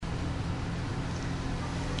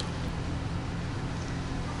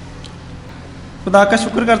خدا کا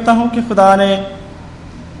شکر کرتا ہوں کہ خدا نے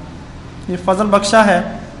یہ فضل بخشا ہے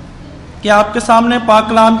کہ آپ کے سامنے پاک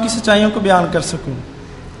کلام کی سچائیوں کو بیان کر سکوں۔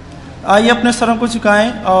 آئیے اپنے سروں کو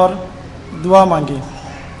جھکائیں اور دعا مانگیں۔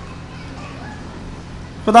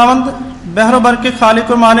 خداوند بحر و بر کے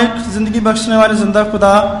خالق و مالک، زندگی بخشنے والے زندہ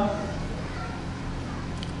خدا،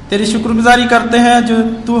 تیری شکر گزاری کرتے ہیں جو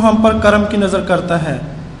تو ہم پر کرم کی نظر کرتا ہے،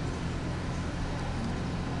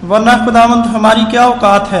 ورنہ خداوند ہماری کیا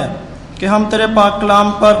اوقات ہے کہ ہم تیرے پاک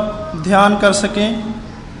کلام پر دھیان کر سکیں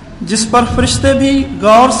جس پر فرشتے بھی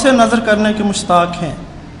غور سے نظر کرنے کے مشتاق ہیں۔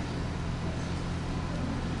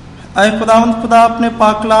 اے خداوند خدا، اپنے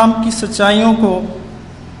پاک کلام کی سچائیوں کو،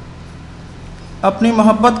 اپنی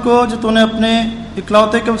محبت کو جو تو نے اپنے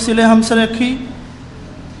اکلوتے کے وسیلے ہم سے رکھی،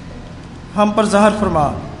 ہم پر ظاہر فرما،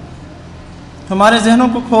 ہمارے ذہنوں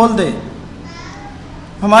کو کھول دے،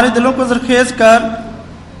 ہمارے دلوں کو زرخیز کر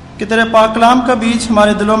کہ تیرے پاک کلام کا بیج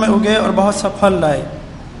ہمارے دلوں میں اگے اور بہت سا پھل لائے۔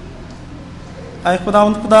 اے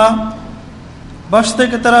خداوند خدا، بشتے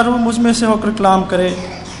کی طرح روح مجھ میں سے ہو کر کلام کرے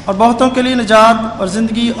اور بہتوں کے لیے نجات اور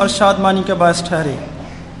زندگی اور شادمانی کا باعث ٹھہرے۔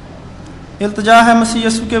 التجا ہے مسیح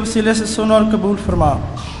یسوع کے وسیلے سے سن اور قبول فرما،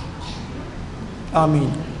 آمین۔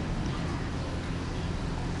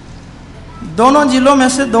 دونوں جیلوں میں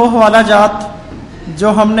سے دو حوالہ جات جو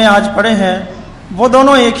ہم نے آج پڑھے ہیں وہ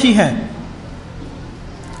دونوں ایک ہی ہیں،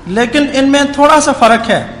 لیکن ان میں تھوڑا سا فرق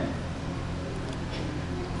ہے۔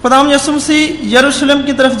 خداوند یسوع مسیح یروشلم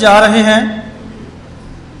کی طرف جا رہے ہیں،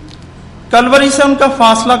 کلوری سے ان کا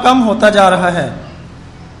فاصلہ کم ہوتا جا رہا ہے،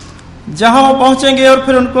 جہاں وہ پہنچیں گے اور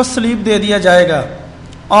پھر ان کو صلیب دے دیا جائے گا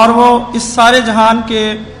اور وہ اس سارے جہان کے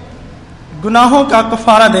گناہوں کا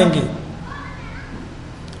کفارہ دیں گے۔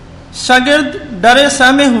 شاگرد ڈرے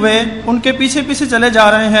سہمے ہوئے ان کے پیچھے پیچھے چلے جا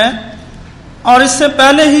رہے ہیں، اور اس سے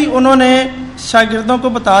پہلے ہی انہوں نے شاگردوں کو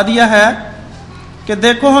بتا دیا ہے کہ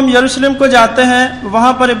دیکھو ہم یروشلم کو جاتے ہیں،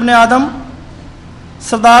 وہاں پر ابن آدم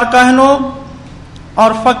سردار کاہنوں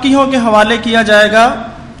اور فقیہوں کے حوالے کیا جائے گا،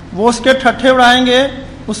 وہ اس کے ٹھٹھے اڑائیں گے،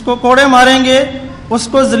 اس کو کوڑے ماریں گے، اس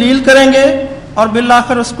کو ذلیل کریں گے اور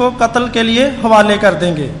بالآخر اس کو قتل کے لیے حوالے کر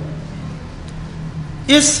دیں گے۔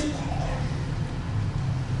 اس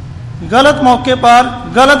غلط موقع پر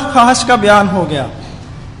غلط خواہش کا بیان ہو گیا۔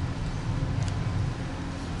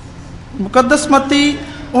 مقدس متی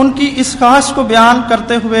ان کی اس خواہش کو بیان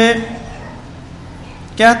کرتے ہوئے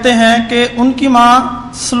کہتے ہیں کہ ان کی ماں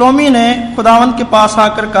سلومی نے خداوند کے پاس آ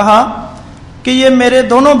کر کہا کہ یہ میرے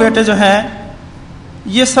دونوں بیٹے جو ہیں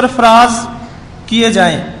یہ سرفراز کیے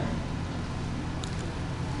جائیں۔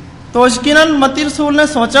 تو یقیناً متی رسول نے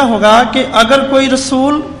سوچا ہوگا کہ اگر کوئی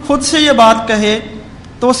رسول خود سے یہ بات کہے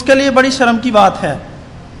تو اس کے لیے بڑی شرم کی بات ہے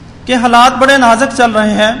کہ حالات بڑے نازک چل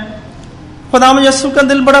رہے ہیں، خداوند یسوع کا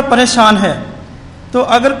دل بڑا پریشان ہے، تو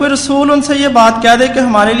اگر کوئی رسول ان سے یہ بات کہہ دے کہ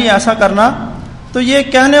ہمارے لیے ایسا کرنا، تو یہ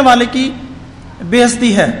کہنے والے کی بے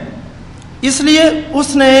عزتی ہے۔ اس لیے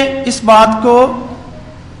اس نے اس بات کو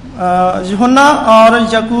یوحنا اور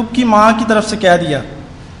یعقوب کی ماں کی طرف سے کہہ دیا۔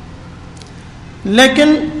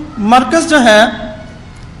 لیکن مرکز جو ہے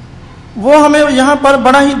وہ ہمیں یہاں پر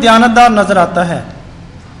بڑا ہی دیانتدار نظر آتا ہے،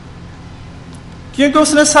 کیونکہ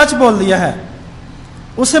اس نے سچ بول دیا ہے۔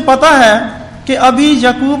 اسے پتا ہے کہ ابھی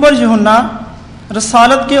یعقوب اور یوحنا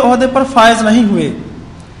رسالت کے عہدے پر فائز نہیں ہوئے،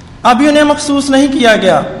 ابھی انہیں مخصوص نہیں کیا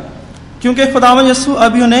گیا، کیونکہ خداوند یسوع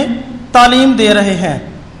ابھی انہیں تعلیم دے رہے ہیں،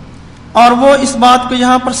 اور وہ اس بات کو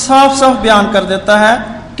یہاں پر صاف صاف بیان کر دیتا ہے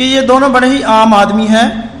کہ یہ دونوں بڑے ہی عام آدمی ہیں،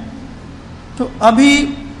 تو ابھی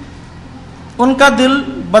ان کا دل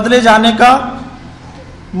بدلے جانے کا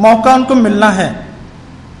موقع ان کو ملنا ہے۔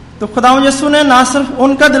 تو خداوند یسوع نے نہ صرف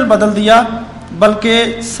ان کا دل بدل دیا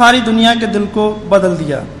بلکہ ساری دنیا کے دل کو بدل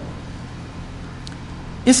دیا۔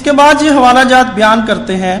 اس کے بعد یہ حوالہ جات بیان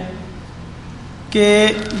کرتے ہیں کہ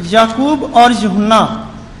یعقوب اور یوحنا،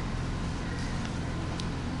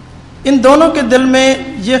 ان دونوں کے دل میں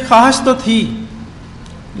یہ خواہش تو تھی،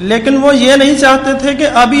 لیکن وہ یہ نہیں چاہتے تھے کہ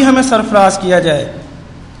ابھی ہمیں سرفراز کیا جائے۔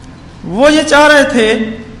 وہ یہ چاہ رہے تھے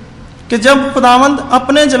کہ جب خداوند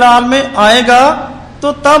اپنے جلال میں آئے گا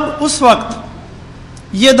تو تب اس وقت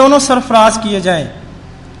یہ دونوں سرفراز کیے جائیں،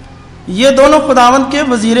 یہ دونوں خداوند کے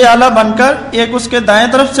وزیر اعلیٰ بن کر ایک اس کے دائیں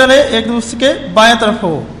طرف چلے، ایک دوسرے کے بائیں طرف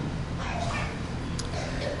ہو۔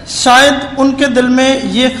 شاید ان کے دل میں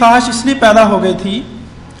یہ خواہش اس لیے پیدا ہو گئی تھی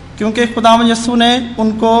کیونکہ خداوند یسوع نے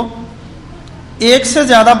ان کو ایک سے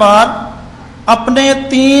زیادہ بار اپنے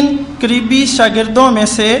 3 قریبی شاگردوں میں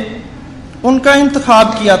سے ان کا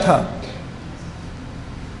انتخاب کیا تھا،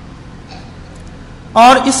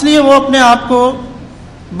 اور اس لیے وہ اپنے آپ کو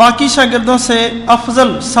باقی شاگردوں سے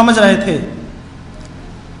افضل سمجھ رہے تھے۔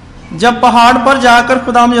 جب پہاڑ پر جا کر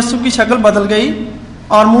خداوند یسوع کی شکل بدل گئی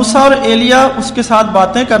اور موسیٰ اور ایلیا اس کے ساتھ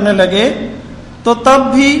باتیں کرنے لگے تو تب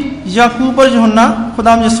بھی یعقوب اور یوحنا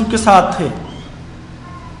خداوند یسوع کے ساتھ تھے۔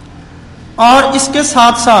 اور اس کے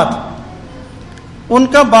ساتھ ساتھ ان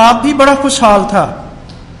کا باپ بھی بڑا خوشحال تھا۔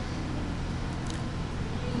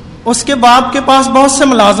 اس کے باپ کے پاس بہت سے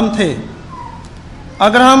ملازم تھے۔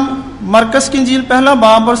 اگر ہم مرکز کی انجیل پہلا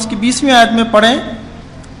باب اور اس کی 20ویں آیت میں پڑھیں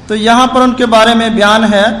تو یہاں پر ان کے بارے میں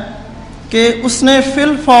بیان ہے کہ اس نے فی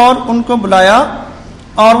الفور ان کو بلایا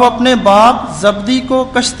اور وہ اپنے باپ زبدی کو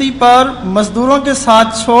کشتی پر مزدوروں کے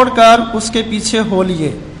ساتھ چھوڑ کر اس کے پیچھے ہو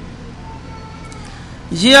لیے۔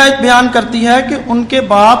 یہ آیت بیان کرتی ہے کہ ان کے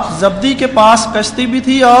باپ زبدی کے پاس کشتی بھی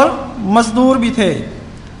تھی اور مزدور بھی تھے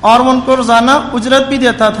اور وہ ان کو روزانہ اجرت بھی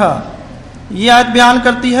دیتا تھا۔ یہ آیت بیان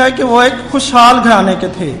کرتی ہے کہ وہ ایک خوشحال گھرانے کے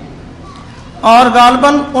تھے اور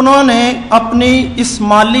غالباً انہوں نے اپنی اس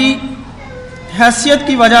مالی حیثیت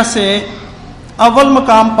کی وجہ سے اول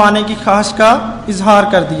مقام پانے کی خواہش کا اظہار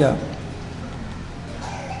کر دیا۔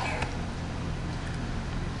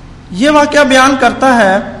 یہ واقعہ بیان کرتا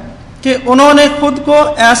ہے کہ انہوں نے خود کو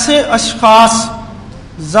ایسے اشخاص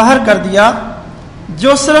ظاہر کر دیا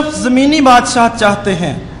جو صرف زمینی بادشاہ چاہتے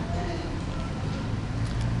ہیں۔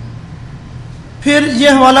 پھر یہ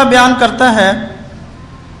حوالہ بیان کرتا ہے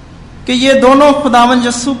کہ یہ دونوں خداوند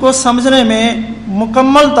یسوع کو سمجھنے میں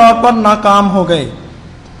مکمل طور پر ناکام ہو گئے۔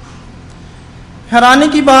 حیرانی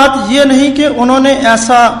کی بات یہ نہیں کہ انہوں نے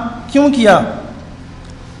ایسا کیوں کیا،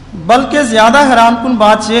 بلکہ زیادہ حیران کن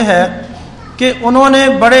بات یہ ہے کہ انہوں نے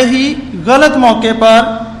بڑے ہی غلط موقع پر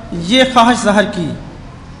یہ خواہش ظاہر کی،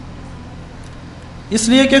 اس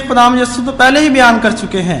لیے کہ خداوند یسوع تو پہلے ہی بیان کر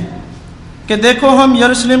چکے ہیں کہ دیکھو ہم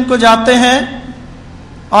یروشلم کو جاتے ہیں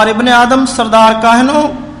اور ابن آدم سردار کاہنوں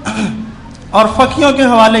اور فقیوں کے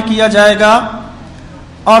حوالے کیا جائے گا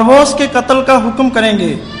اور وہ اس کے قتل کا حکم کریں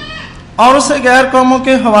گے اور اسے غیر قوموں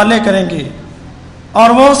کے حوالے کریں گے اور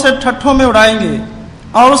وہ اسے ٹھٹھوں میں اڑائیں گے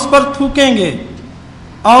اور اس پر تھوکیں گے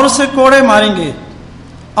اور اسے کوڑے ماریں گے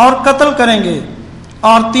اور قتل کریں گے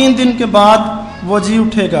اور 3 دن کے بعد وہ جی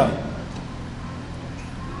اٹھے گا۔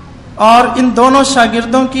 اور ان دونوں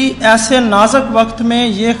شاگردوں کی ایسے نازک وقت میں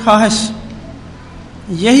یہ خواہش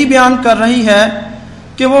یہی بیان کر رہی ہے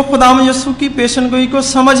کہ وہ خداوند یسوع کی پیشن گوئی کو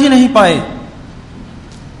سمجھ ہی نہیں پائے۔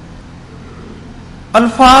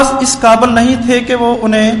 الفاظ اس قابل نہیں تھے کہ وہ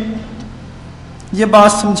انہیں یہ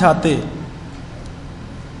بات سمجھاتے۔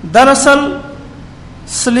 دراصل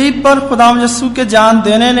صلیب پر خداوند یسوع کے جان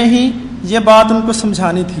دینے نے ہی یہ بات ان کو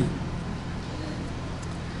سمجھانی تھی۔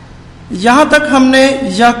 یہاں تک ہم نے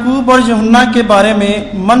یعقوب اور یوحنا کے بارے میں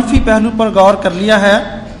منفی پہلو پر غور کر لیا ہے،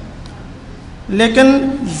 لیکن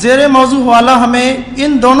زیر موضوع حوالہ ہمیں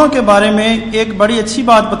ان دونوں کے بارے میں ایک بڑی اچھی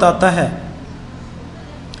بات بتاتا ہے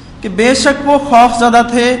کہ بے شک وہ خوف زدہ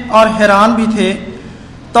تھے اور حیران بھی تھے،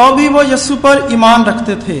 تو بھی وہ یسوع پر ایمان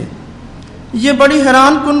رکھتے تھے۔ یہ بڑی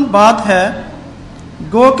حیران کن بات ہے،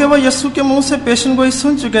 گو کہ وہ یسوع کے منہ سے پیشن گوئی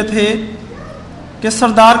سن چکے تھے کہ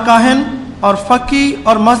سردار کاہن اور فقی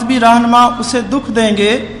اور مذہبی رہنما اسے دکھ دیں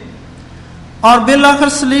گے اور بالآخر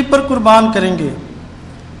صلیب پر قربان کریں گے،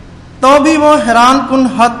 تو بھی وہ حیران کن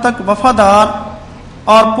حد تک وفادار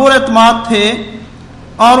اور پر اعتماد تھے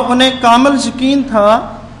اور انہیں کامل یقین تھا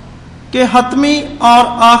کہ حتمی اور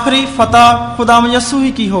آخری فتح خداوند یسوع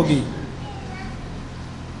ہی کی ہوگی۔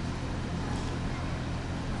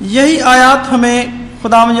 یہی آیات ہمیں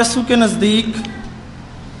خداوند یسوع کے نزدیک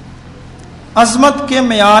عظمت کے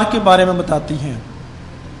معیار کے بارے میں بتاتی ہیں۔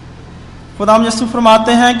 خداوند یسوع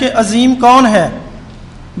فرماتے ہیں کہ عظیم کون ہے،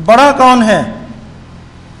 بڑا کون ہے؟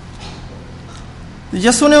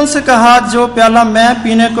 یسوع نے ان سے کہا، جو پیالہ میں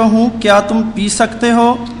پینے کو ہوں کیا تم پی سکتے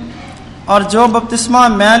ہو، اور جو بپتسمہ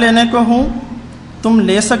میں لینے کو ہوں تم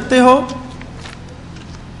لے سکتے ہو؟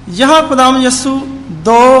 یہاں خداوند یسوع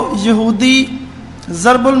 2 یہودی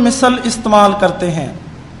ضرب المثل استعمال کرتے ہیں۔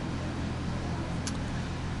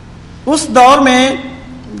 اس دور میں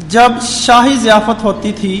جب شاہی ضیافت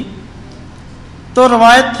ہوتی تھی تو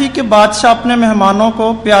روایت تھی کہ بادشاہ اپنے مہمانوں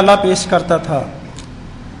کو پیالہ پیش کرتا تھا۔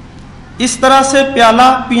 اس طرح سے پیالہ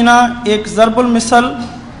پینا ایک ضرب المثل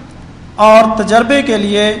اور تجربے کے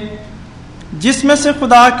لیے جس میں سے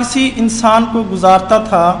خدا کسی انسان کو گزارتا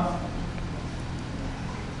تھا۔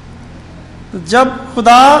 جب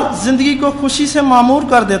خدا زندگی کو خوشی سے معمور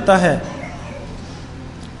کر دیتا ہے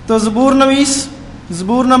تو زبور نویس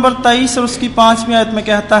زبور نمبر 23 اور اس کی 5ویں آیت میں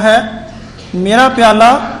کہتا ہے، میرا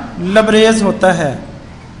پیالہ لبریز ہوتا ہے۔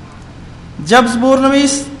 جب زبور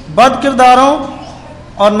نویس بد کرداروں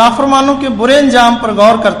اور نافرمانوں کے برے انجام پر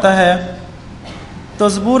غور کرتا ہے تو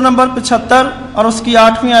زبور نمبر 75 اور اس کی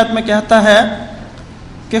 8ویں آیت میں کہتا ہے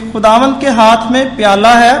کہ خداوند کے ہاتھ میں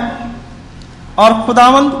پیالہ ہے اور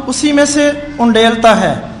خداوند اسی میں سے انڈیلتا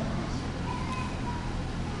ہے۔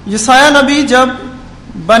 یسایہ نبی جب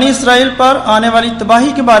بنی اسرائیل پر آنے والی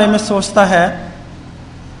تباہی کے بارے میں سوچتا ہے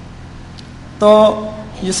تو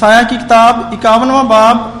یسایہ کی کتاب 51واں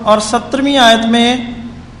باب اور 17ویں آیت میں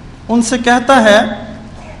ان سے کہتا ہے،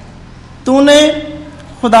 تو نے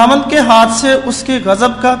خداوند کے ہاتھ سے اس کے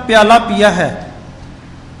غضب کا پیالہ پیا ہے۔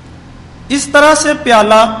 اس طرح سے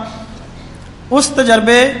پیالہ اس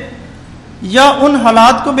تجربے یا ان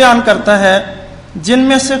حالات کو بیان کرتا ہے جن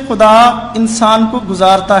میں سے خدا انسان کو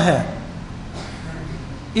گزارتا ہے۔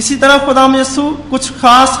 اسی طرح خداوند یسوع کچھ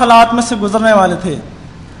خاص حالات میں سے گزرنے والے تھے،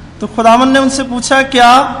 تو خداوند نے ان سے پوچھا،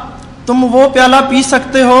 کیا تم وہ پیالہ پی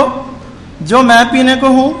سکتے ہو جو میں پینے کو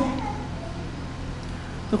ہوں؟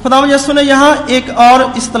 تو خداوند یسوع نے یہاں ایک اور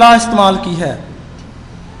اصطلاح استعمال کی ہے،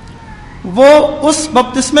 وہ اس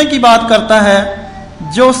بپتسمے کی بات کرتا ہے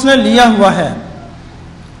جو اس نے لیا ہوا ہے۔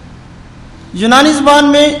 یونانی زبان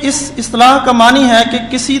میں اس اصطلاح کا معنی ہے کہ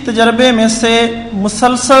کسی تجربے میں سے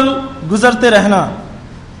مسلسل گزرتے رہنا،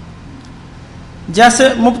 جیسے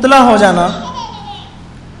مبتلا ہو جانا۔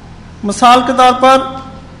 مثال کے طور پر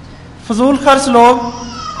فضول خرچ لوگ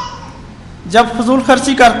جب فضول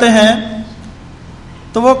خرچی کرتے ہیں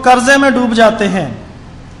تو وہ قرضے میں ڈوب جاتے ہیں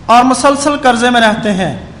اور مسلسل قرضے میں رہتے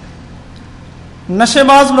ہیں۔ نشے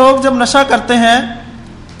باز لوگ جب نشہ کرتے ہیں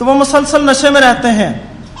تو وہ مسلسل نشے میں رہتے ہیں۔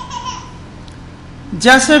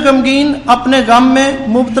 جیسے غمگین اپنے غم میں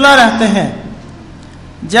مبتلا رہتے ہیں،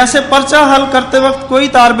 جیسے پرچہ حل کرتے وقت کوئی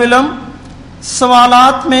طالب علم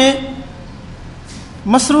سوالات میں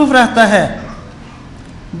مصروف رہتا ہے،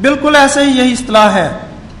 بالکل ایسے ہی یہی اصطلاح ہے۔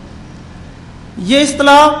 یہ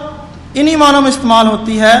اصطلاح انہی معنوں میں استعمال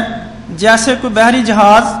ہوتی ہے جیسے کوئی بحری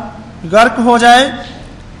جہاز غرق ہو جائے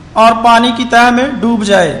اور پانی کی تہہ میں ڈوب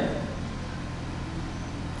جائے۔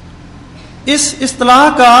 اس اصطلاح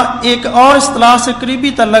کا ایک اور اصطلاح سے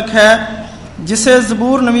قریبی تعلق ہے جسے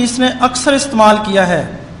زبور نویس نے اکثر استعمال کیا ہے۔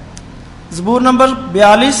 زبور نمبر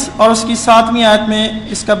 42 اور اس کی 7ویں آیت میں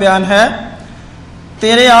اس کا بیان ہے،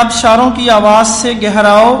 تیرے آبشاروں کی آواز سے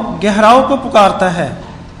گہراؤ کو پکارتا ہے،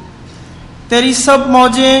 تیری سب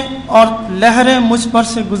موجیں اور لہریں مجھ پر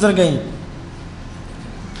سے گزر گئیں۔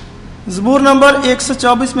 زبور نمبر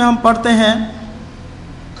 124 میں ہم پڑھتے ہیں،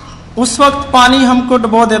 اس وقت پانی ہم کو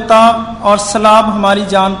ڈبو دیتا اور سیلاب ہماری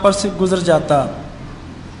جان پر سے گزر جاتا۔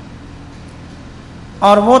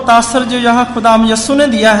 اور وہ تاثر جو یہاں خدا یسوع نے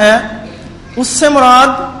دیا ہے، اس سے مراد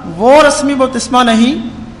وہ رسمی بپتسمہ نہیں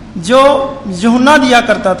جو یوحنا دیا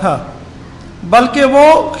کرتا تھا، بلکہ وہ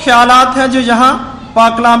خیالات ہیں جو یہاں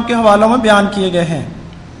پاک کلام کے حوالوں میں بیان کیے گئے ہیں۔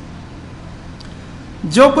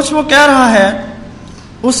 جو کچھ وہ کہہ رہا ہے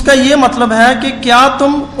اس کا یہ مطلب ہے کہ کیا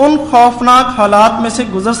تم ان خوفناک حالات میں سے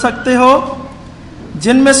گزر سکتے ہو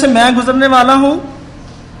جن میں سے میں گزرنے والا ہوں؟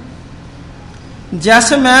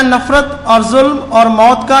 جیسے میں نفرت اور ظلم اور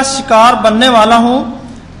موت کا شکار بننے والا ہوں،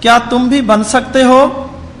 کیا تم بھی بن سکتے ہو؟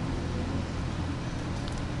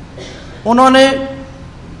 انہوں نے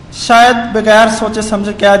شاید بغیر سوچے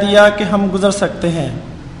سمجھے کہہ دیا کہ ہم گزر سکتے ہیں،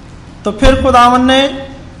 تو پھر خداوند نے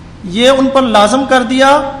یہ ان پر لازم کر دیا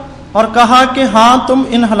اور کہا کہ ہاں تم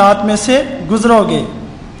ان حالات میں سے گزرو گے۔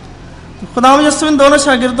 خداوند یسوع ان دونوں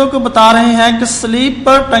شاگردوں کو بتا رہے ہیں کہ صلیب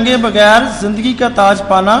پر ٹنگے بغیر زندگی کا تاج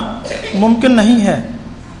پانا ممکن نہیں ہے۔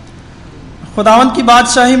 خداوند کی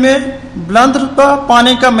بادشاہی میں بلند رتبہ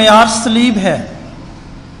پانے کا معیار صلیب ہے۔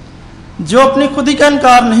 جو اپنی خودی کا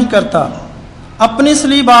انکار نہیں کرتا، اپنی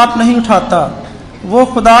صلیب آپ نہیں اٹھاتا، وہ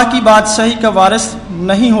خدا کی بادشاہی کا وارث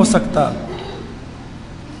نہیں ہو سکتا۔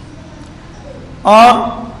 اور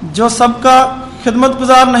جو سب کا خدمت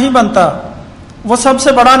گزار نہیں بنتا، وہ سب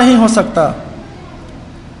سے بڑا نہیں ہو سکتا۔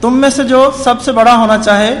 تم میں سے جو سب سے بڑا ہونا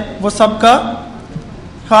چاہے وہ سب کا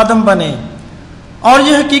خادم بنے۔ اور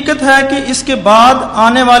یہ حقیقت ہے کہ اس کے بعد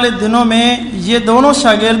آنے والے دنوں میں یہ دونوں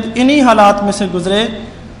شاگرد انہی حالات میں سے گزرے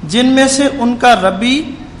جن میں سے ان کا ربی،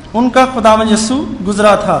 ان کا خداوند یسوع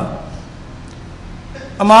گزرا تھا۔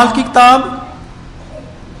 اعمال کی کتاب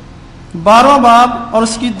 12واں باب اور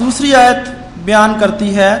اس کی 2 آیت بیان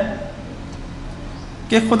کرتی ہے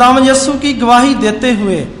کہ خداوند یسوع کی گواہی دیتے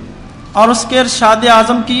ہوئے اور اس کے ارشاد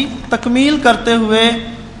اعظم کی تکمیل کرتے ہوئے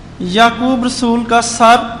یعقوب رسول کا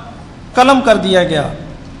سر قلم کر دیا گیا۔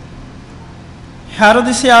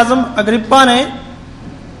 ہیرودیس اعظم اگرپا نے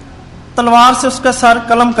تلوار سے اس کا سر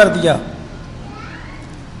قلم کر دیا۔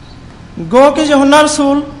 گو کہ یوحنا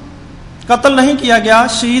رسول قتل نہیں کیا گیا،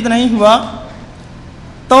 شہید نہیں ہوا،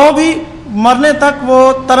 تو بھی مرنے تک وہ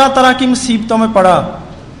طرح طرح کی مصیبتوں میں پڑا۔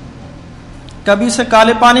 کبھی اسے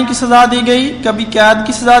کالے پانی کی سزا دی گئی، کبھی قید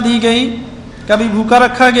کی سزا دی گئی، کبھی بھوکا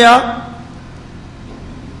رکھا گیا،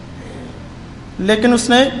 لیکن اس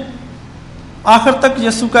نے آخر تک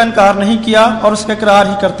یسوع کا انکار نہیں کیا اور اس کا اقرار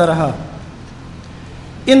ہی کرتا رہا۔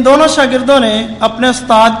 ان دونوں شاگردوں نے اپنے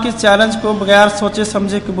استاد کے چیلنج کو بغیر سوچے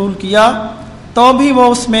سمجھے قبول کیا تو بھی وہ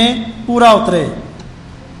اس میں پورا اترے۔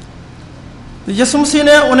 یسوع مسیح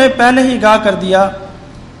نے انہیں پہلے ہی آگاہ کر دیا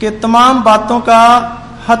کہ تمام باتوں کا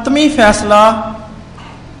حتمی فیصلہ،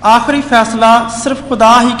 آخری فیصلہ صرف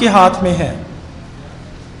خدا ہی کے ہاتھ میں ہے۔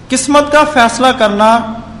 قسمت کا فیصلہ کرنا،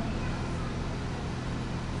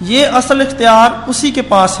 یہ اصل اختیار اسی کے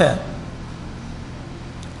پاس ہے۔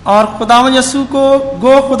 اور خداوند یسوع کو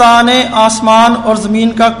گو خدا نے آسمان اور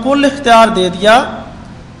زمین کا کل اختیار دے دیا،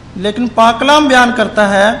 لیکن پاک کلام بیان کرتا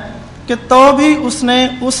ہے کہ تو بھی اس نے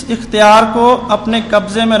اس اختیار کو اپنے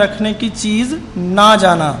قبضے میں رکھنے کی چیز نہ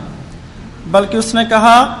جانا، بلکہ اس نے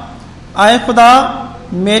کہا، آئے خدا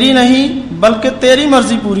میری نہیں بلکہ تیری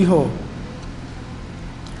مرضی پوری ہو۔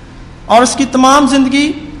 اور اس کی تمام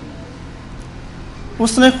زندگی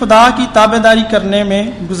اس نے خدا کی تابعداری کرنے میں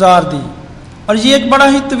گزار دی، اور یہ ایک بڑا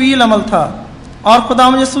ہی طویل عمل تھا، اور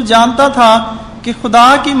خداوند یسوع جانتا تھا کہ خدا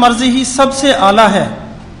کی مرضی ہی سب سے اعلیٰ ہے۔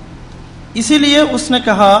 اسی لیے اس نے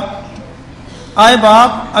کہا، آئے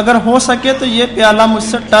باپ اگر ہو سکے تو یہ پیالہ مجھ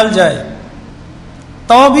سے ٹل جائے،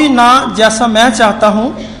 تو بھی نہ جیسا میں چاہتا ہوں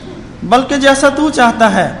بلکہ جیسا تو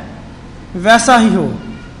چاہتا ہے ویسا ہی ہو۔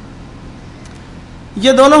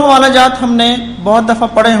 یہ دونوں حوالہ جات ہم نے بہت دفعہ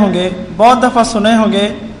پڑھے ہوں گے، بہت دفعہ سنے ہوں گے،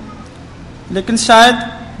 لیکن شاید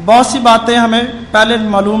بہت سی باتیں ہمیں پہلے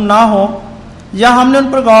معلوم نہ ہوں یا ہم نے ان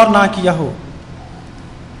پر غور نہ کیا ہو۔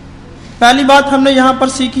 پہلی بات ہم نے یہاں پر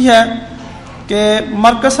سیکھی ہے کہ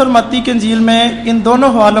مرکس اور متی کی انجیل میں ان دونوں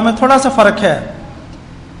حوالوں میں تھوڑا سا فرق ہے۔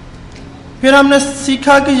 پھر ہم نے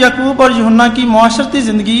سیکھا کہ یعقوب اور یوحنا کی معاشرتی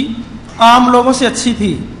زندگی عام لوگوں سے اچھی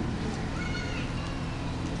تھی۔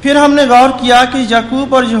 پھر ہم نے غور کیا کہ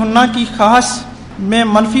یعقوب اور یوحنا کی خواہش میں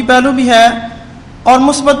منفی پہلو بھی ہے اور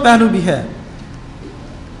مثبت پہلو بھی ہے۔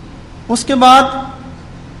 اس کے بعد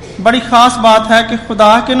بڑی خاص بات ہے کہ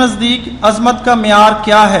خدا کے نزدیک عظمت کا معیار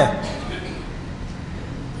کیا ہے،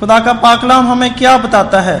 خدا کا پاک کلام ہمیں کیا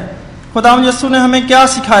بتاتا ہے، خداوند یسوع نے ہمیں کیا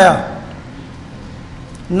سکھایا۔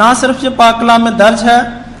 نہ صرف یہ پاک کلام میں درج ہے،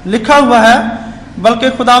 لکھا ہوا ہے، بلکہ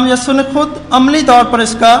خداوند یسوع نے خود عملی طور پر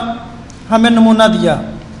اس کا ہمیں نمونہ دیا۔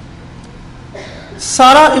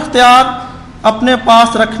 سارا اختیار اپنے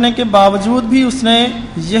پاس رکھنے کے باوجود بھی اس نے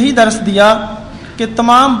یہی درس دیا کہ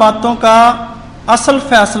تمام باتوں کا اصل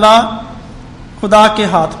فیصلہ خدا کے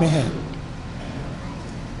ہاتھ میں ہے۔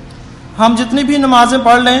 ہم جتنی بھی نمازیں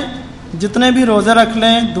پڑھ لیں، جتنے بھی روزے رکھ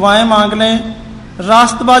لیں، دعائیں مانگ لیں،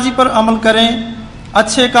 راست بازی پر عمل کریں،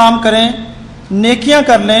 اچھے کام کریں، نیکیاں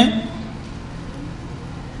کر لیں،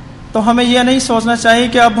 تو ہمیں یہ نہیں سوچنا چاہیے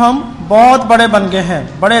کہ اب ہم بہت بڑے بن گئے ہیں،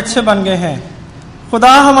 بڑے اچھے بن گئے ہیں۔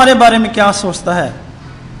 خدا ہمارے بارے میں کیا سوچتا ہے،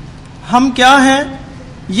 ہم کیا ہیں،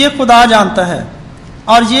 یہ خدا جانتا ہے۔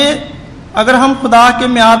 اور یہ اگر ہم خدا کے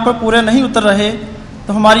معیار پر پورے نہیں اتر رہے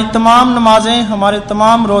تو ہماری تمام نمازیں، ہمارے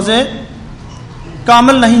تمام روزے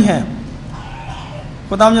کامل نہیں ہیں۔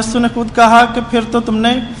 خداوند یسوع نے خود کہا کہ پھر تو تم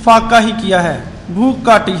نے فاقہ ہی کیا ہے، بھوک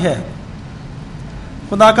کاٹی ہے۔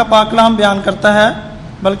 خدا کا پاک کلام بیان کرتا ہے،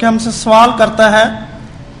 بلکہ ہم سے سوال کرتا ہے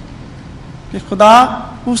کہ خدا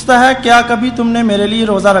پوچھتا ہے، کیا کبھی تم نے میرے لیے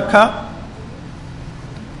روزہ رکھا؟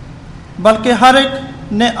 بلکہ ہر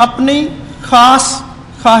ایک نے اپنی خاص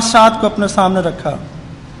خواہشات کو اپنے سامنے رکھا۔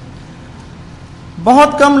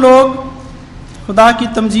 بہت کم لوگ خدا کی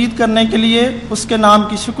تمجید کرنے کے لیے، اس کے نام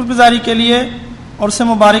کی شکر گزاری کے لیے اور اسے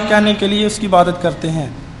مبارک کہنے کے لیے اس کی عبادت کرتے ہیں۔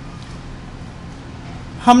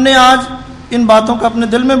 ہم نے آج ان باتوں کو اپنے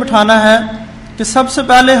دل میں بٹھانا ہے کہ سب سے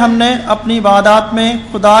پہلے ہم نے اپنی عبادات میں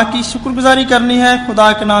خدا کی شکر گزاری کرنی ہے،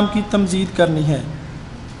 خدا کے نام کی تمجید کرنی ہے،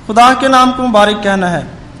 خدا کے نام کو مبارک کہنا ہے،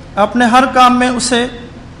 اپنے ہر کام میں اسے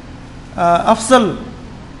افضل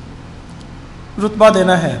رتبہ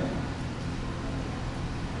دینا ہے،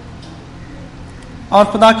 اور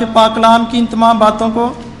خدا کے پاک کلام کی ان تمام باتوں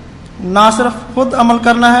کو نہ صرف خود عمل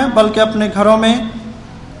کرنا ہے بلکہ اپنے گھروں میں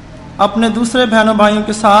اپنے دوسرے بہنوں بھائیوں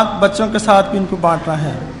کے ساتھ، بچوں کے ساتھ بھی ان کو بانٹنا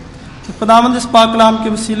ہے۔ تو خداوند اس پاک کلام کے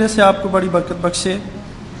وسیلے سے آپ کو بڑی برکت بخشے،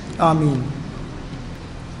 آمین۔